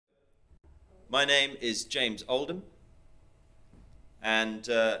My name is James Oldham, and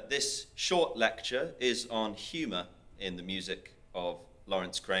this short lecture is on humour in the music of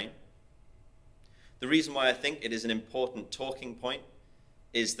Laurence Crane. The reason why I think it is an important talking point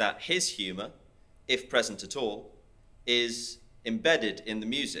is that his humour, if present at all, is embedded in the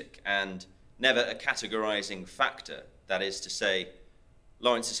music and never a categorizing factor. That is to say,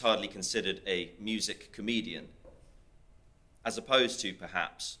 Laurence is hardly considered a music comedian, as opposed to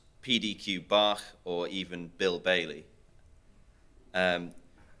perhaps PDQ Bach or even Bill Bailey,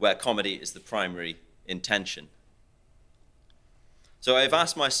 where comedy is the primary intention. So I've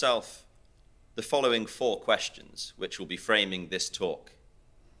asked myself the following 4 questions, which will be framing this talk.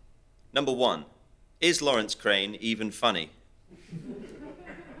 Number 1, is Laurence Crane even funny?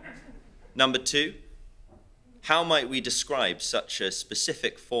 Number 2, how might we describe such a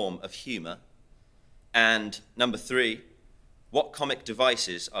specific form of humour? And number 3, what comic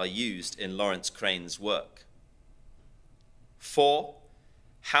devices are used in Laurence Crane's work? 4,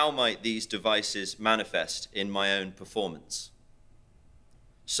 how might these devices manifest in my own performance?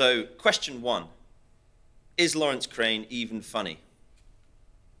 So, question 1, is Laurence Crane even funny?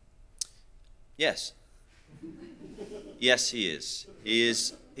 Yes. Yes, he is. He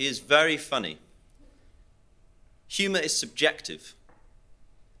is very funny. Humour is subjective.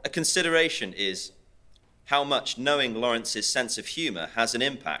 A consideration is how much knowing Laurence's sense of humour has an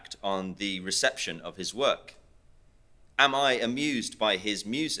impact on the reception of his work. Am I amused by his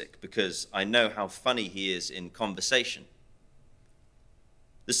music because I know how funny he is in conversation?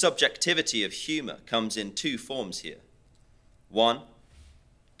 The subjectivity of humour comes in 2 forms here. 1,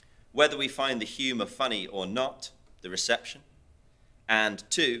 whether we find the humour funny or not, the reception. And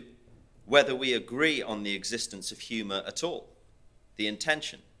 2, whether we agree on the existence of humour at all, the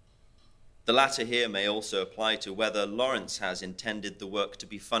intention. The latter here may also apply to whether Laurence has intended the work to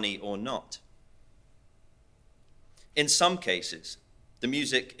be funny or not. In some cases, the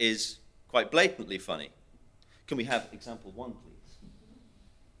music is quite blatantly funny. Can we have example 1, please?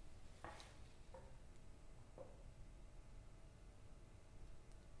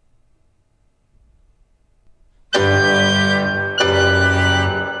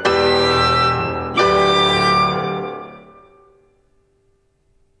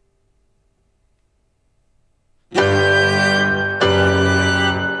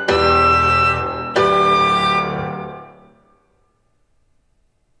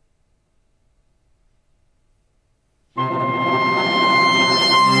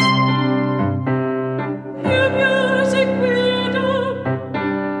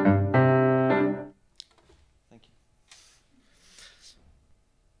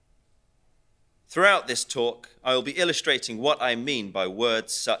 Throughout this talk, I will be illustrating what I mean by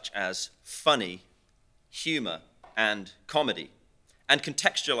words such as funny, humour, and comedy, and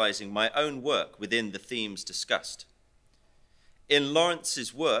contextualizing my own work within the themes discussed. In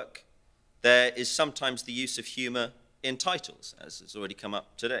Laurence's work, there is sometimes the use of humour in titles, as has already come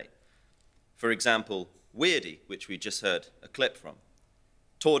up today. For example, Weirdy, which we just heard a clip from,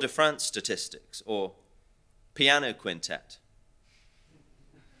 Tour de France statistics, or Piano Quintet.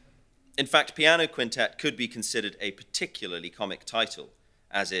 In fact, Piano Quintet could be considered a particularly comic title,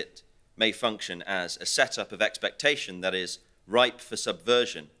 as it may function as a setup of expectation that is ripe for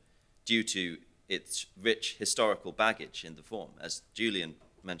subversion due to its rich historical baggage in the form, as Julian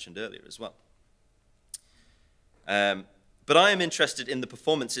mentioned earlier as well. But I am interested in the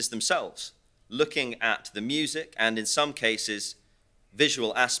performances themselves, looking at the music and, in some cases,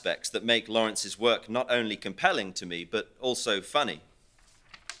 visual aspects that make Laurence's work not only compelling to me, but also funny.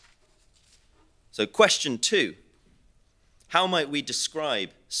 So question 2, how might we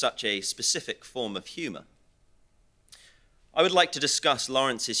describe such a specific form of humour? I would like to discuss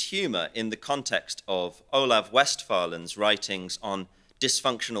Laurence's humour in the context of Olav Westphalen's writings on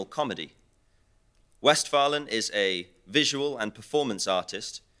dysfunctional comedy. Westphalen is a visual and performance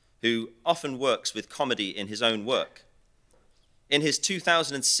artist who often works with comedy in his own work. In his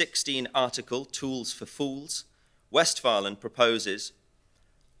 2016 article, Tools for Fools, Westphalen proposes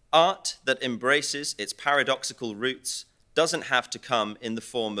art that embraces its paradoxical roots doesn't have to come in the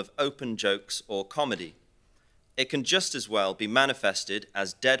form of open jokes or comedy. It can just as well be manifested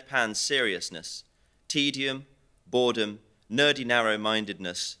as deadpan seriousness, tedium, boredom, nerdy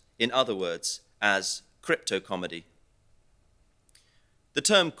narrow-mindedness, in other words, as crypto-comedy. The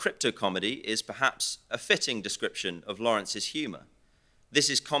term crypto-comedy is perhaps a fitting description of Laurence's humour. This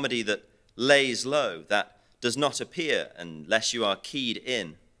is comedy that lays low, that does not appear unless you are keyed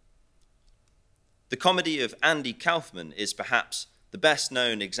in. The comedy of Andy Kaufman is perhaps the best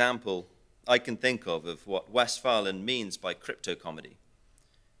known example I can think of what Westphalen means by crypto-comedy.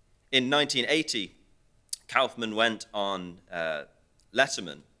 In 1980, Kaufman went on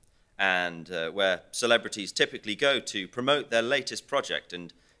Letterman, and where celebrities typically go to promote their latest project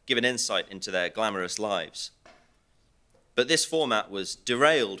and give an insight into their glamorous lives. But this format was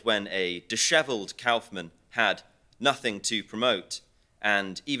derailed when a disheveled Kaufman had nothing to promote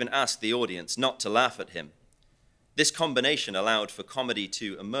and even asked the audience not to laugh at him. This combination allowed for comedy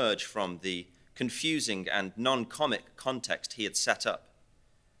to emerge from the confusing and non-comic context he had set up.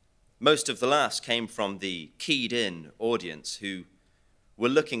 Most of the laughs came from the keyed-in audience who were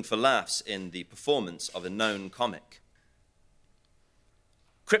looking for laughs in the performance of a known comic.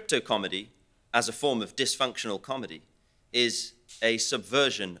 Crypto-comedy, as a form of dysfunctional comedy, is a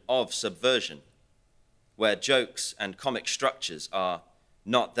subversion of subversion, where jokes and comic structures are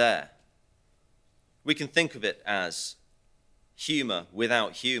not there. We can think of it as humor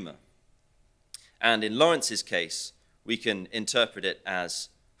without humor. And in Lawrence's case, we can interpret it as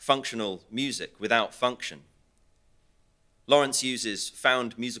functional music without function. Laurence uses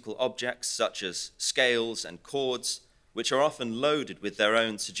found musical objects such as scales and chords, which are often loaded with their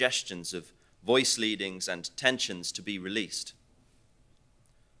own suggestions of voice leadings and tensions to be released.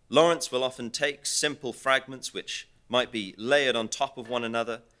 Laurence will often take simple fragments which might be layered on top of one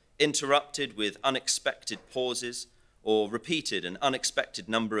another, interrupted with unexpected pauses, or repeated an unexpected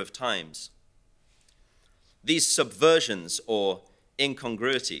number of times. These subversions or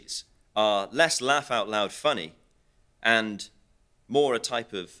incongruities are less laugh-out-loud funny and more a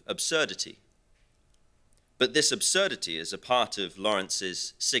type of absurdity. But this absurdity is a part of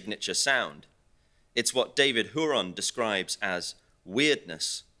Lawrence's signature sound. It's what David Huron describes as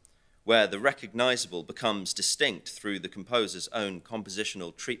weirdness, where the recognizable becomes distinct through the composer's own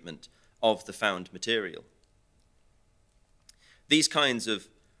compositional treatment of the found material. These kinds of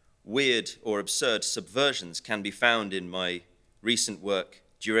weird or absurd subversions can be found in my recent work,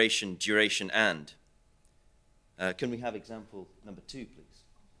 Duration, Duration, and. Can we have example number 2, please?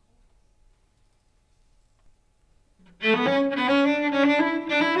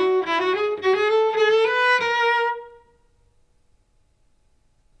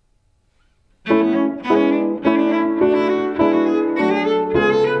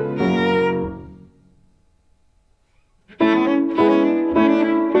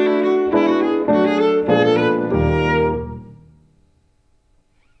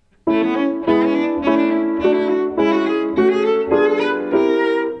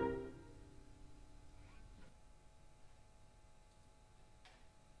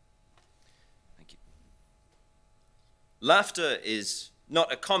 Laughter is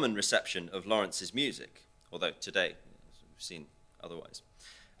not a common reception of Lawrence's music, although today we've seen otherwise.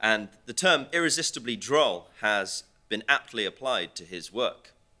 And the term irresistibly droll has been aptly applied to his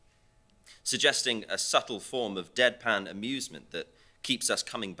work, suggesting a subtle form of deadpan amusement that keeps us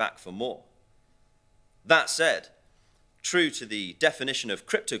coming back for more. That said, true to the definition of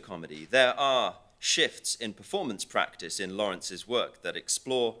crypto-comedy, there are shifts in performance practice in Lawrence's work that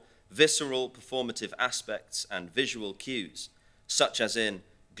explore visceral performative aspects and visual cues, such as in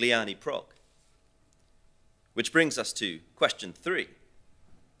Gliani Prog. Which brings us to question 3.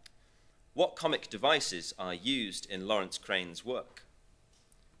 What comic devices are used in Laurence Crane's work?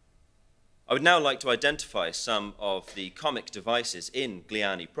 I would now like to identify some of the comic devices in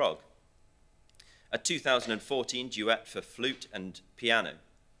Gliani Prog. A 2014 duet for flute and piano.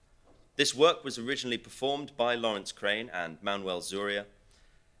 This work was originally performed by Laurence Crane and Manuel Zuria,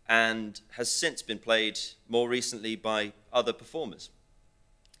 and has since been played more recently by other performers.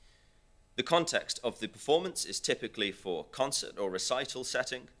 The context of the performance is typically for concert or recital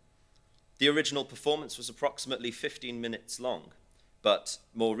setting. The original performance was approximately 15 minutes long, but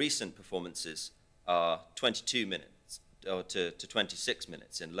more recent performances are 22 minutes to 26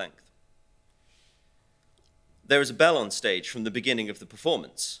 minutes in length. There is a bell on stage from the beginning of the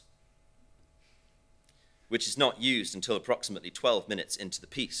performance, which is not used until approximately 12 minutes into the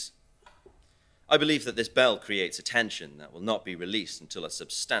piece. I believe that this bell creates a tension that will not be released until a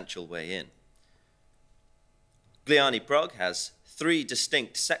substantial way in. Gliani Prog has 3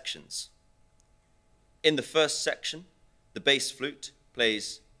 distinct sections. In the first section, the bass flute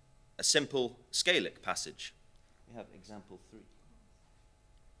plays a simple scalic passage. We have example 3.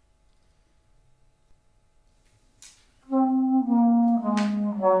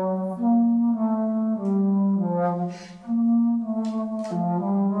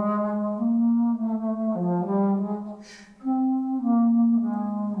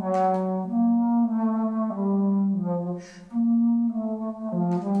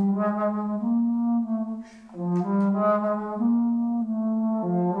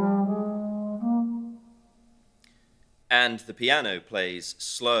 and the piano plays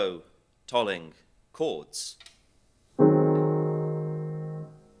slow, tolling chords.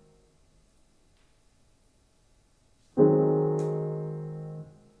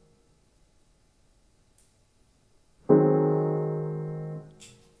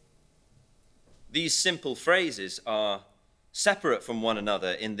 These simple phrases are separate from one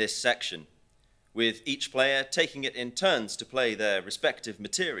another in this section, with each player taking it in turns to play their respective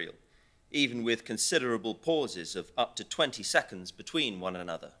material, even with considerable pauses of up to 20 seconds between one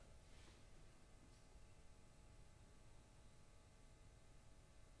another.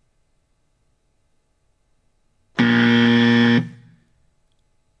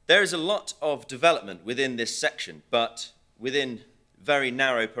 There is a lot of development within this section, but within very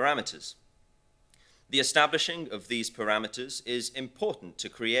narrow parameters. The establishing of these parameters is important to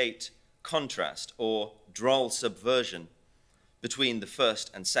create contrast or droll subversion between the first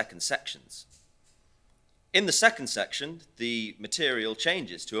and second sections. In the second section, the material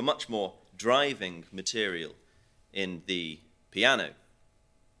changes to a much more driving material in the piano.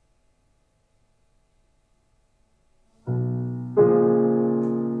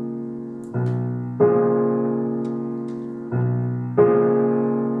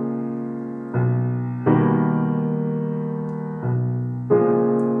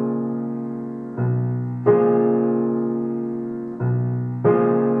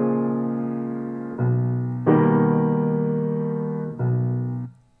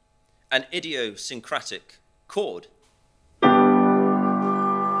 An idiosyncratic chord,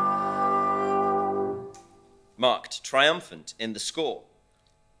 marked triumphant in the score,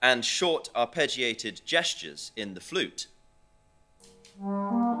 and short arpeggiated gestures in the flute,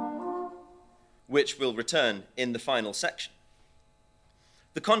 which will return in the final section.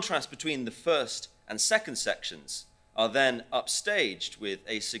 The contrast between the first and second sections are then upstaged with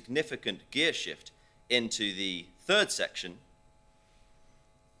a significant gear shift into the third section,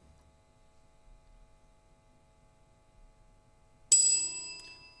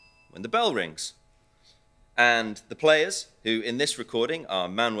 when the bell rings. And the players, who in this recording are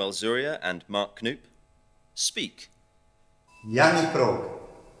Manuel Zuria and Mark Knoop, speak. Jani Prague.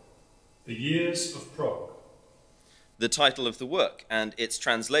 The Years of Prague. The title of the work and its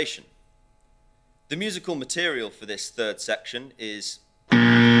translation. The musical material for this third section is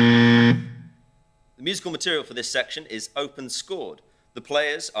open scored. The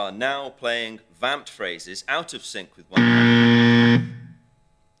players are now playing vamped phrases out of sync with one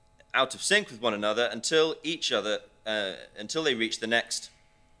another, until they reach the next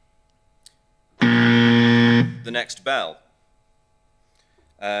bell.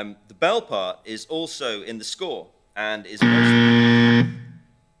 The bell part is also in the score and is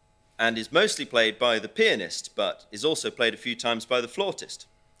mostly played by the pianist, but is also played a few times by the flautist.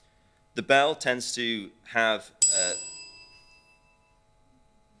 The bell tends to have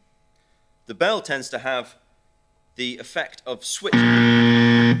the effect of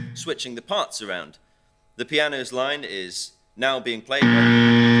switching the parts around. The piano's line is now being played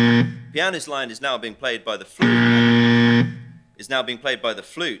by the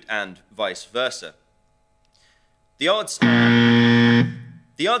flute, and vice versa. The odds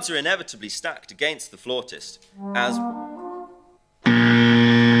are inevitably stacked against the flautist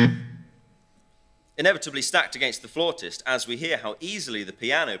as we hear how easily the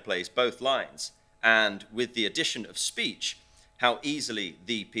piano plays both lines, and with the addition of speech, how easily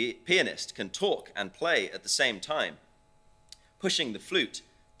the pianist can talk and play at the same time, pushing the flute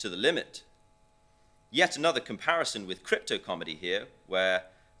to the limit. Yet another comparison with crypto-comedy here, where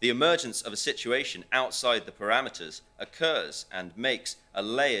the emergence of a situation outside the parameters occurs and makes a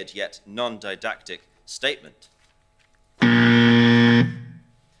layered yet non-didactic statement.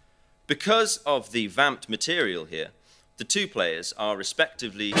 Because of the vamped material here, the two players are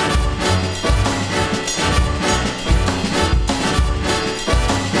respectively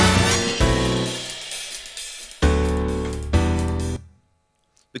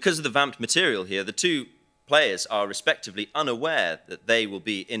unaware that they will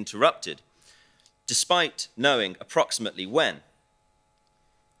be interrupted, despite knowing approximately when.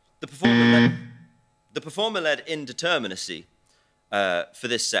 The performer-led indeterminacy for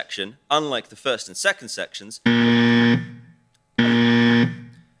this section, unlike the first and second sections,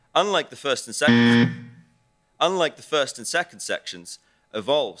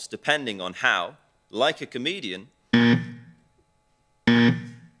 evolves depending on how, like a comedian,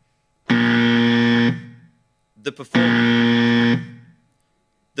 the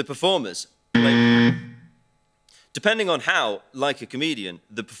performers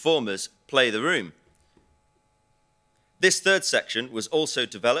play the room. This third section was also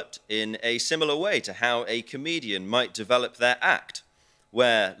developed in a similar way to how a comedian might develop their act,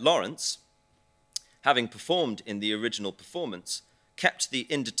 where Laurence, having performed in the original performance, kept the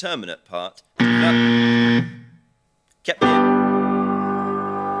indeterminate part, kept the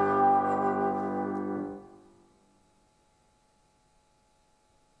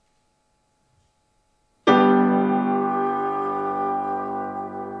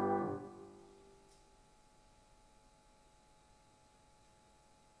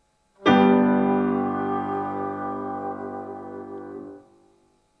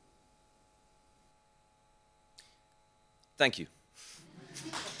Thank you.